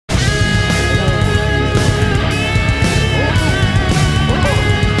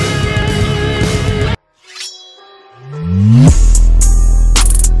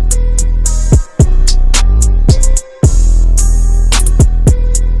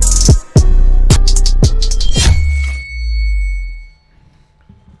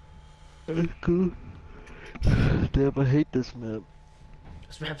Damn, I hate this map.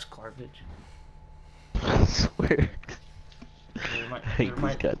 This map's garbage. I swear. I I hate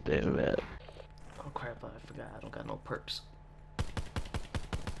this goddamn map. Oh crap, I forgot I don't got no perks.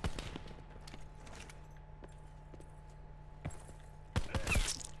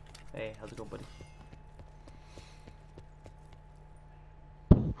 Hey, how's it going, buddy?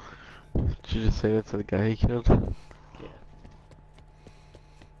 Did you just say that to the guy he killed? Yeah.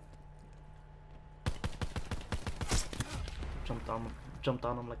 Jumped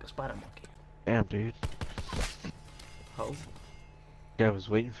on him like a spider monkey. Damn, dude. Ho. Guy was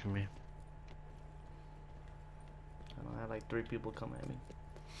waiting for me. I don't have like 3 people come at me.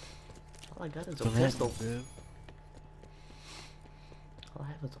 All I got is a What pistol. happened, dude? All I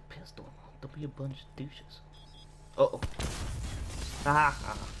have is a pistol. Don't be a bunch of douches. Uh oh. Ah,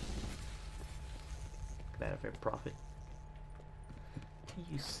 ah. Get out of here, prophet.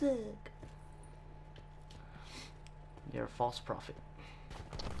 You sick. You're a false prophet.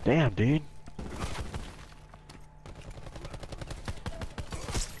 Damn, dude.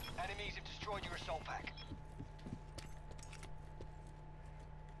 Enemies have destroyed your assault pack.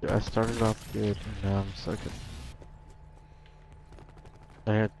 I started off good, and now I'm sucking.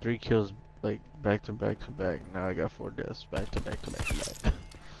 I had 3 kills, like, back to back to back. Now I got 4 deaths, back to back to back to back.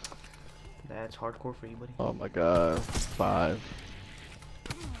 That's hardcore for you, buddy. Oh my god, 5.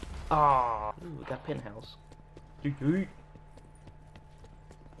 Ah, ooh, we got penthouse.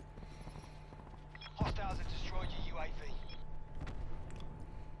 Hostiles have destroyed your UAV.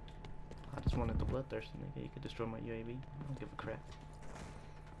 I just wanted the bloodthirsty nigga. You could destroy my UAV. I don't give a crap.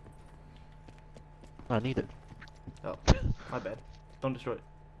 I need it. Oh, my bad. Don't destroy it.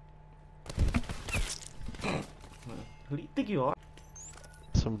 Who do you think you are?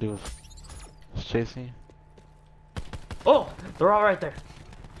 Some dude was chasing you. Oh, they're all right there.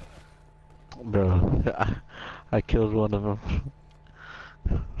 Bro, I killed one of them.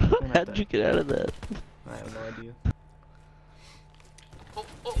 How'd you get out of that? I have no idea. Oh,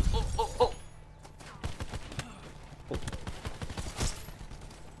 oh, oh, oh, oh. Oh.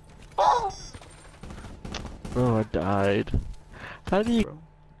 Oh. Bro, I died. How do you Bro,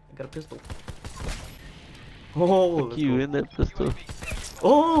 I got a pistol. Oh, fuck you in that pistol? UAV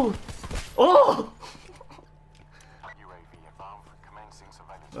Oh! Oh! inbound for commencing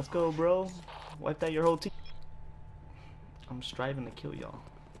surveillance. Let's go, bro. Wiped out your whole team. I'm striving to kill y'all.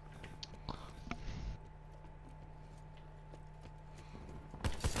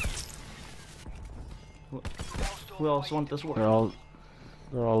 Who else want this work? They're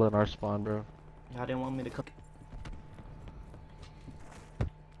all in our spawn, bro. Y'all didn't want me to come.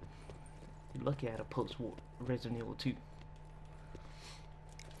 You're lucky I had a post-war Resident Evil 2.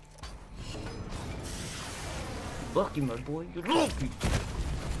 Lucky, my boy. You're lucky.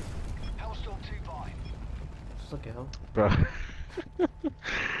 Hellstorm 2 by. Suck it, hell. Bro.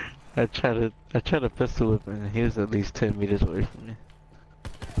 I tried to pistol whip him and he was at least 10 meters away from me.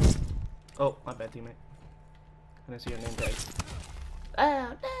 Oh, my bad, teammate. I didn't see your name tag.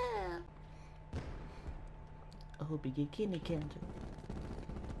 Oh, no! I hope you get kidney cancer.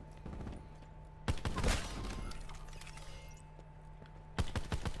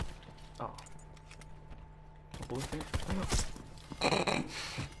 Oh. Bullshit. I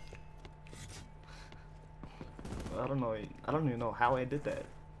don't know. I don't even know how I did that.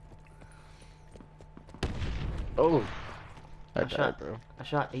 Oh! I died, bro. I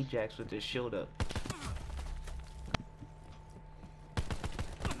shot Ajax with his shield up.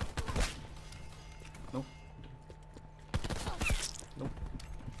 Nope. Nope.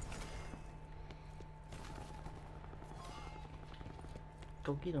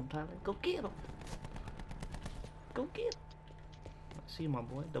 Go get him, Tyler. Go get him. Go get him. I see you, my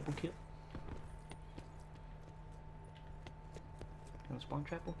boy. Double kill. Gonna spawn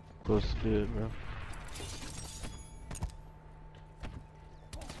trap him? Close to do it, bro.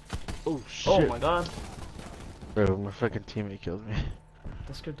 Oh shit! Oh my god. Bro, my fucking teammate killed me.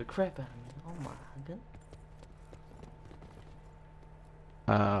 That scared the crap out of me. Oh my god.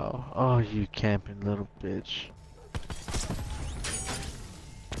 Ow. Oh, you camping little bitch.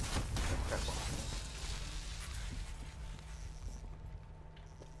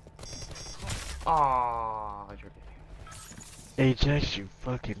 Aww, you're kidding. Ajax, you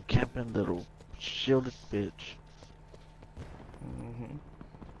fucking camping little shielded bitch.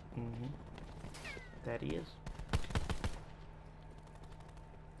 That he is.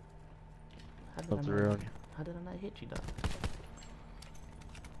 How did I not hit you, dog?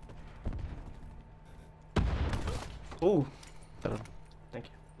 Ooh. Thank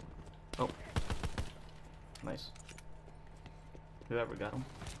you. Oh. Nice. Whoever got him.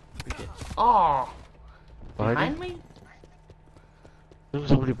 Forget. Oh! Behind Behind me? There was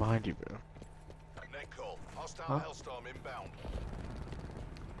somebody behind you, bro. Net call. Hostile Huh? Hellstorm inbound.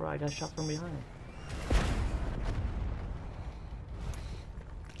 Bro, I got shot from behind.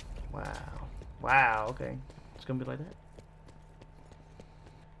 Wow. Wow, okay. It's gonna be like that.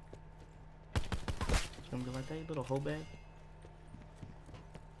 It's gonna be like that, you little hoe bag.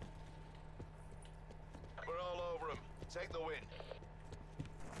 We're all over him. Take the win.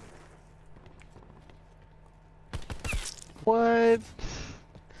 What?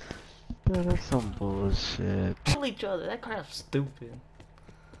 Bro, that's some bullshit. Kill each other, that crap's stupid.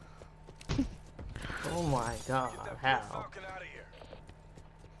 Oh my god, Get that how? Falcon out of here.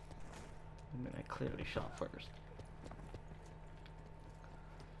 I mean, I clearly shot first.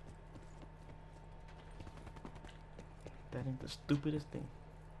 That ain't the stupidest thing.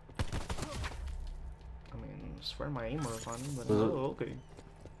 I mean, I swear my aimer is on me, but oh, okay.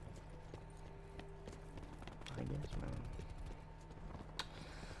 I guess, man.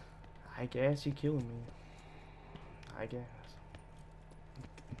 I guess you killing me. I guess.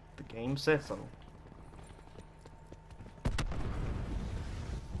 The game says so.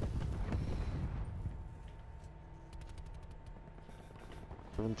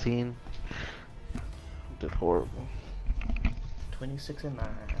 $17. Did horrible. 26 and 9.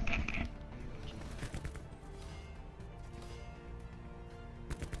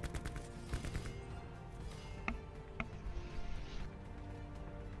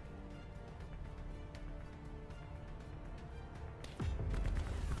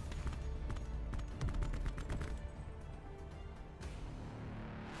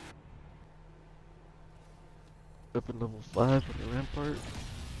 Up at level 5 on the rampart.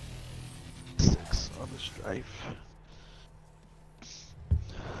 6 on the strife.